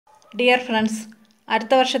Dear friends,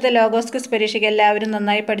 അടുത്ത വർഷത്തെ logos quiz പരീക്ഷയ്ക്ക് എല്ലാവരും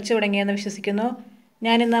നന്നായി പഠിച്ചു തുടങ്ങിയെന്ന് വിശ്വസിക്കുന്നു.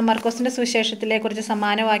 ഞാനിന്ന് മർക്കോസിൻ്റെ സുവിശേഷത്തിലെ കുറച്ച്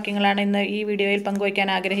സമാന വാക്യങ്ങളാണ് ഇന്ന് ഈ വീഡിയോയിൽ പങ്കുവയ്ക്കാൻ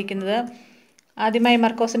ആഗ്രഹിക്കുന്നത്. ആദ്യമായി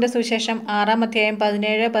മർക്കോസിൻ്റെ സുവിശേഷം 6-ാം അധ്യായം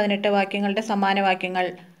 17-18 വാക്യങ്ങളുടെ സമാന വാക്യങ്ങൾ.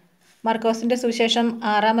 മർക്കോസിൻ്റെ സുവിശേഷം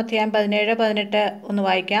 6-ാം അധ്യായം 17-18 ഒന്ന്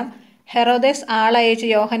വായിക്കാം. ഹെറോദേസ് ആളയച്ച്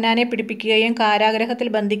യോഹന്നാനെ പിടിപ്പിക്കുകയും കാരാഗൃഹത്തിൽ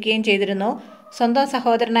ബന്ധിക്കുകയും ചെയ്തിരുന്നു. സ്വന്തം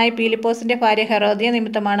സഹോദരനായ പീലിപ്പോസിൻ്റെ ഭാര്യ ഹെറോദിയ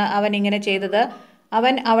നിമിത്തമാണ് അവൻ ഇങ്ങനെ ചെയ്തത്.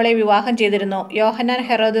 അവൻ അവളെ വിവാഹം ചെയ്തിരുന്നു. യോഹന്നാൻ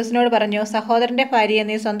ഹെറോദേസിനോട് പറഞ്ഞു, സഹോദരൻ്റെ ഭാര്യയെ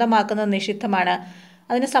നീ സ്വന്തമാക്കുന്നത് നിഷിദ്ധമാണ്.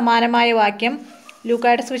 അതിന് സമാനമായ വാക്യം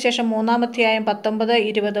ലൂക്കായുടെ സുവിശേഷം 3-ാം അധ്യായം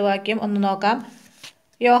 19-20 വാക്യം ഒന്ന് നോക്കാം.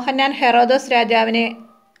 യോഹന്നാൻ ഹെറോദോസ് രാജാവിനെ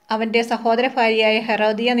അവൻ്റെ സഹോദര ഭാര്യയായ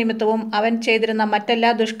ഹെറോദിയ നിമിത്തവും അവൻ ചെയ്തിരുന്ന മറ്റെല്ലാ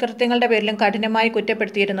ദുഷ്കൃത്യങ്ങളുടെ പേരിലും കഠിനമായി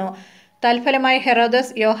കുറ്റപ്പെടുത്തിയിരുന്നു. തൽഫലമായി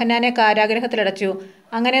ഹെറോദോസ് യോഹന്നാനെ കാരാഗൃഹത്തിലടച്ചു.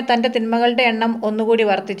 അങ്ങനെ തൻ്റെ തിന്മകളുടെ എണ്ണം ഒന്നുകൂടി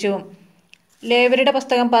വർദ്ധിച്ചു. ലേവ്യരുടെ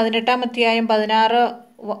പുസ്തകം 18-ാം അധ്യായം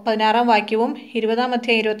 16-ാം വാക്യവും 20-ാം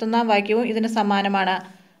അധ്യായം 21-ാം വാക്യവും ഇതിന് സമാനമാണ്.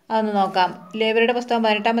 അതൊന്ന് നോക്കാം. ലേവ്യരുടെ പുസ്തകം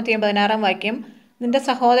 18-ാം അധ്യായം 16-ാം വാക്യം, നിന്റെ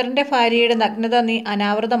സഹോദരൻ്റെ ഭാര്യയുടെ നഗ്നത നീ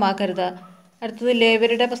അനാവൃതമാക്കരുത്. അടുത്തത്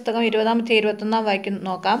ലേവ്യരുടെ പുസ്തകം 20-ാം അധ്യായം 21-ാം വാക്യം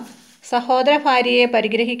നോക്കാം. സഹോദര ഭാര്യയെ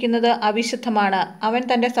പരിഗ്രഹിക്കുന്നത് അവിശുദ്ധമാണ്. അവൻ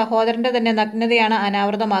തൻ്റെ സഹോദരൻ്റെ തന്നെ നഗ്നതയാണ്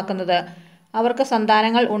അനാവൃതമാക്കുന്നത്. അവർക്ക്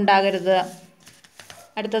സന്താനങ്ങൾ ഉണ്ടാകരുത്.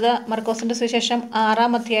 അടുത്തത് മർക്കോസിൻ്റെ സുവിശേഷം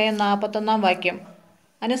 6-ാം അധ്യായം 41-ാം വാക്യം.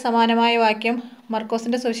 അതിന് സമാനമായ വാക്യം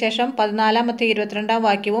മർക്കോസിൻ്റെ സുവിശേഷം 14-ാം അധ്യായം 22-ാം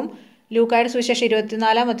വാക്യവും ലൂക്കായുടെ സുവിശേഷം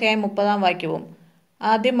 24-ാം അധ്യായം 30-ാം വാക്യവും.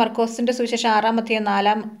 ആദ്യം മർക്കോസിൻ്റെ സുവിശേഷം 6-ാം അധ്യായം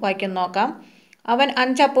 4-ാം വാക്യം നോക്കാം. അവൻ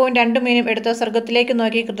 5 അപ്പവും 2 മീനും എടുത്ത് സ്വർഗത്തിലേക്ക്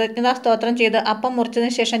നോക്കി കൃതജ്ഞതാ സ്തോത്രം ചെയ്ത് അപ്പം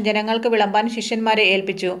മുറിച്ചതിന് ശേഷം ജനങ്ങൾക്ക് വിളമ്പാൻ ശിഷ്യന്മാരെ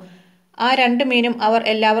ഏൽപ്പിച്ചു. ആ 2 മീനും അവർ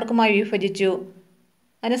എല്ലാവർക്കുമായി വിഭജിച്ചു.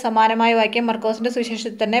 അതിന് സമാനമായ വാക്യം മർക്കോസിൻ്റെ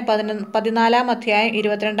സുവിശേഷത്തിൽ തന്നെ 14-ാം അധ്യായം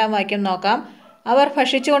 22-ാം വാക്യം നോക്കാം. അവർ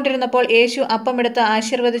ഭക്ഷിച്ചുകൊണ്ടിരുന്നപ്പോൾ യേശു അപ്പമെടുത്ത്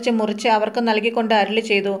ആശീർവദിച്ച് മുറിച്ച് അവർക്ക് നൽകിക്കൊണ്ട് അരുളി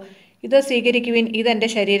ചെയ്തു, ഇത് സ്വീകരിക്കുവിൻ, ഇതെൻ്റെ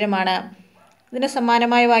ശരീരമാണ്. ഇതിന്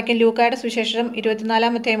സമാനമായ വാക്യം ലൂക്കായുടെ സുവിശേഷം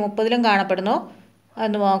 24-ാം അധ്യായം 30-ലും കാണപ്പെടുന്നു.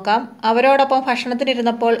 അതൊന്ന് നോക്കാം. അവരോടൊപ്പം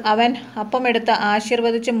ഭക്ഷണത്തിനിരുന്നപ്പോൾ അവൻ അപ്പമെടുത്ത്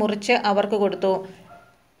ആശീർവദിച്ച് മുറിച്ച് അവർക്ക് കൊടുത്തു.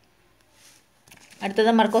 അടുത്തത്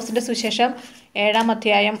മർക്കോസിൻ്റെ സുവിശേഷം 7-ാം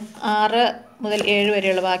അധ്യായം 6-7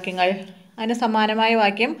 വരെയുള്ള വാക്യങ്ങൾ. അതിന് സമാനമായ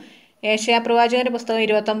വാക്യം ഏശയ്യാപ്രവാചകന്റെ പുസ്തകം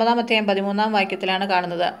 29-ാം അധ്യായം 13-ാം വാക്യത്തിലാണ്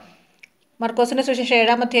കാണുന്നത്. മർക്കോസിൻ്റെ സുവിശേഷം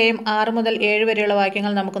 7-ാം അധ്യായം 6-7 വരെയുള്ള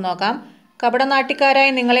വാക്യങ്ങൾ നമുക്ക് നോക്കാം. കപടനാട്യക്കാരായ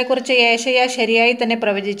നിങ്ങളെക്കുറിച്ച് ഏശയ്യാ ശരിയായി തന്നെ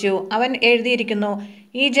പ്രവചിച്ചു. അവൻ എഴുതിയിരിക്കുന്നു,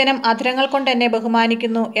 ഈ ജനം അധരങ്ങൾ കൊണ്ട് എന്നെ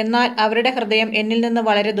ബഹുമാനിക്കുന്നു, എന്നാൽ അവരുടെ ഹൃദയം എന്നിൽ നിന്ന്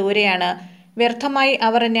വളരെ ദൂരെയാണ്. വ്യർത്ഥമായി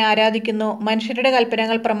അവർ എന്നെ ആരാധിക്കുന്നു, മനുഷ്യരുടെ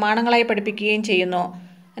കൽപ്പനകൾ പ്രമാണങ്ങളായി പഠിപ്പിക്കുകയും ചെയ്യുന്നു.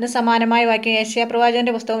 അതിന് സമാനമായ വാക്യം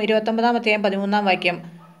ഏശയ്യാപ്രവാചകന്റെ പുസ്തകം 29-ാം അധ്യായം 13-ാം വാക്യം.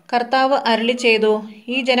 കർത്താവ് അരുളി ചെയ്തു,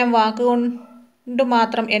 ഈ ജനം വാക്കുകൊണ്ട്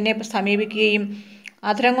മാത്രം എന്നെ സമീപിക്കുകയും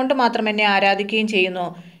അധരം കൊണ്ട് മാത്രം എന്നെ ആരാധിക്കുകയും ചെയ്യുന്നു.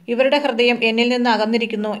 ഇവരുടെ ഹൃദയം എന്നിൽ നിന്ന്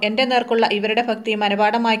അകന്നിരിക്കുന്നു. എൻ്റെ നേർക്കുള്ള ഇവരുടെ ഭക്തി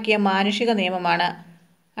മനപാഠമാക്കിയ മാനുഷിക നിയമമാണ്.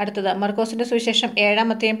 അടുത്തത് മർക്കോസിൻ്റെ സുവിശേഷം 7-ാം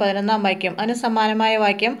അധ്യായം 11-ാം വാക്യം. അതിന് സമാനമായ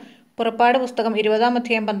വാക്യം പുറപ്പാട് പുസ്തകം 20-ാം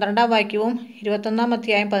അധ്യായം 12-ാം വാക്യവും 21-ാം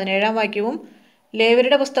അധ്യായം 17-ാം വാക്യവും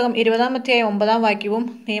ലേവ്യരുടെ പുസ്തകം 20-ാം അധ്യായം 9-ാം വാക്യവും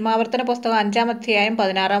നിയമാവർത്തന പുസ്തകം 5-ാം അധ്യായം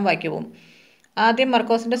 16-ാം വാക്യവും. ആദ്യം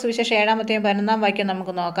മർക്കോസിൻ്റെ സുവിശേഷം 7-ാം അധ്യായം 11-ാം വാക്യം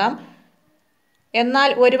നമുക്ക് നോക്കാം. എന്നാൽ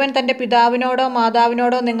ഒരുവൻ തൻ്റെ പിതാവിനോടോ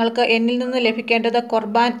മാതാവിനോടോ നിങ്ങൾക്ക് എന്നിൽ നിന്ന് ലഭിക്കേണ്ടത്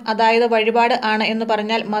ഖുർബാൻ, അതായത് വഴിപാട് ആണ് എന്ന്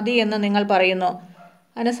പറഞ്ഞാൽ മതി എന്ന് നിങ്ങൾ പറയുന്നു.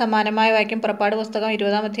 അതിന് സമാനമായ വാക്യം പുറപ്പാട് പുസ്തകം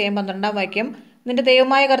 20-ാം അധ്യായം 12-ാം വാക്യം. നിന്റെ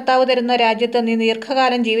ദൈവമായ കർത്താവ് തരുന്ന രാജ്യത്ത് നീ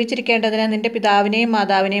ദീർഘകാലം ജീവിച്ചിരിക്കേണ്ടതിന് നിന്റെ പിതാവിനെയും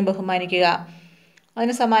മാതാവിനെയും ബഹുമാനിക്കുക.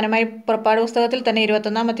 അതിന് സമാനമായി പുറപ്പാട് പുസ്തകത്തിൽ തന്നെ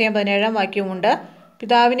 21-ാം അധ്യായം 17-ാം വാക്യവുമുണ്ട്.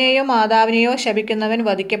 പിതാവിനെയോ മാതാവിനെയോ ശപിക്കുന്നവൻ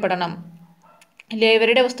വധിക്കപ്പെടണം.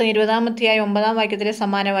 ലേവ്യരുടെ പുസ്തകം 20-ാം അധ്യായം 9-ാം വാക്യത്തിലെ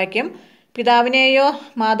സമാന വാക്യം, പിതാവിനെയോ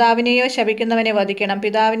മാതാവിനെയോ ശപിക്കുന്നവനെ വധിക്കണം.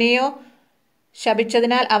 പിതാവിനെയോ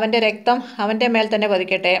ശപിച്ചതിനാൽ അവൻ്റെ രക്തം അവൻ്റെ മേൽ തന്നെ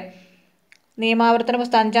വധിക്കട്ടെ. നിയമാവർത്തന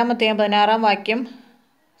പുസ്തകം 5-ാം അധ്യായം 16-ാം വാക്യം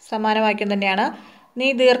സമാന വാക്യം തന്നെയാണ്. നീ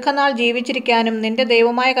ദീർഘനാൾ ജീവിച്ചിരിക്കാനും നിന്റെ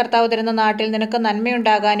ദൈവമായ കർത്താവ് തരുന്ന നാട്ടിൽ നിനക്ക്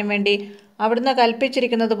നന്മയുണ്ടാകാനും വേണ്ടി അവിടുന്ന്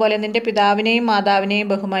കൽപ്പിച്ചിരിക്കുന്നത് പോലെ നിന്റെ പിതാവിനെയും മാതാവിനെയും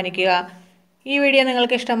ബഹുമാനിക്കുക. ഈ വീഡിയോ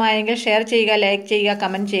നിങ്ങൾക്ക് ഇഷ്ടമായെങ്കിൽ ഷെയർ ചെയ്യുക, ലൈക്ക് ചെയ്യുക,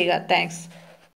 കമൻറ്റ് ചെയ്യുക. താങ്ക്സ്.